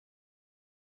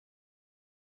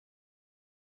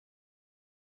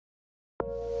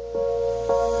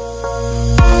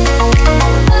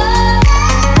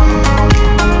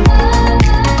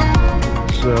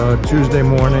Tuesday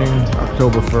morning,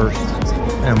 October 1st,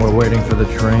 and we're waiting for the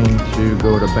train to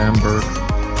go to Bamberg.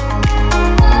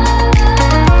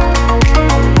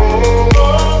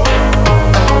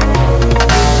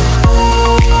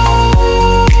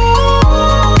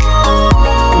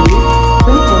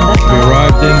 We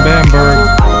arrived in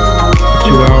Bamberg,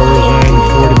 2 hours and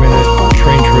 40-minute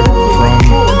train trip from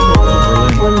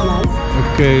Berlin.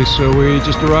 Okay, so we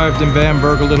just arrived in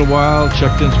Bamberg a little while,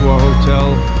 checked into our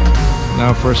hotel.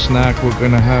 Now for a snack, we're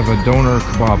gonna have a doner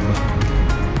kebab.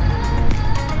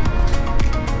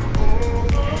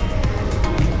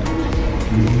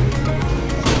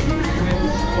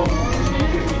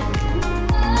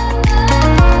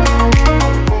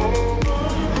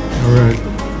 Alright,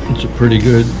 it's pretty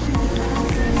good.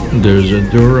 There's a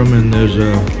durum and there's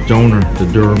a doner. The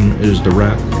durum is the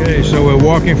wrap. Okay, so we're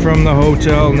walking from the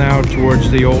hotel now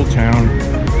towards the old town.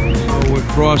 So we're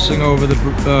crossing over the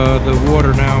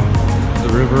water now,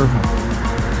 the river,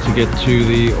 to get to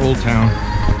the old town.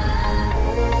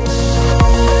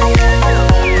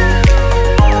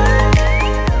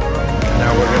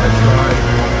 Now we're going to try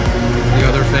the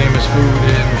other famous food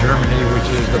in Germany, which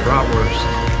is the bratwurst.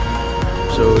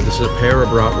 So this is a pair of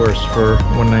bratwurst for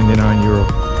 €1.99.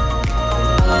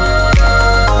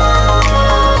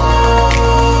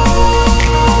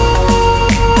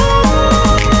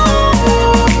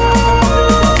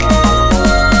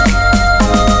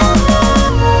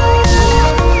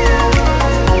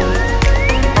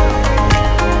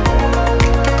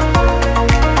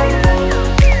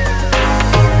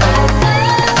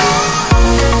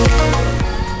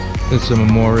 It's a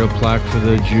memorial plaque for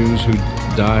the Jews who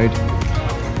died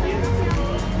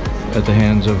at the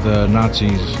hands of the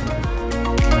Nazis.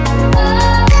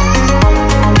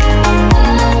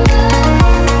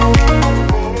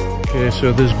 Okay,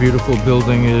 so this beautiful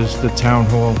building is the town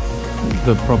hall,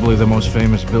 probably the most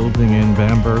famous building in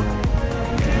Bamberg.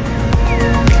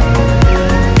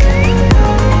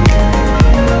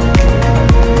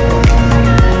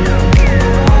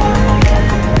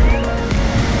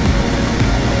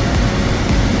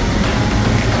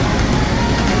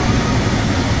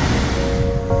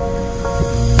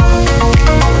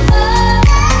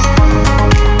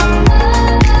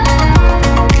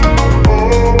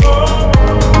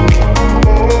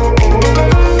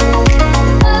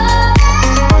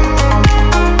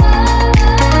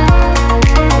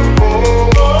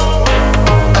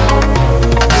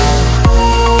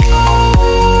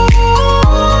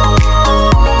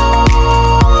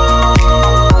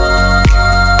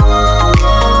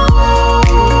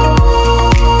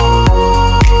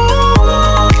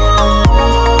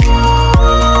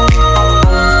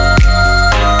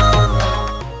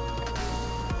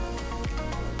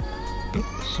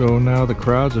 So now the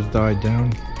crowds have died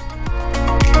down.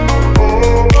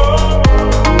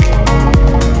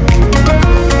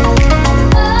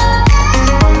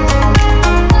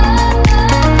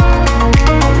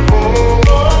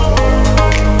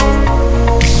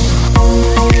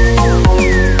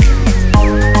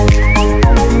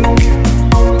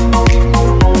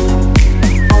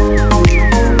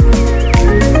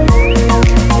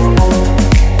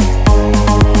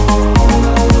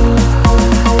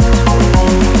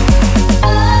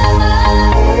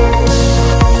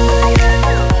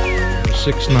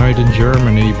 Sixth night in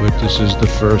Germany, but this is the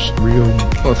first real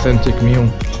authentic meal.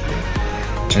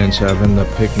 And it's having the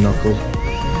pig knuckle,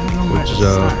 which is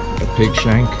a pig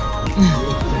shank.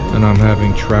 And I'm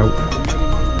having trout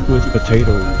with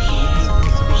potatoes.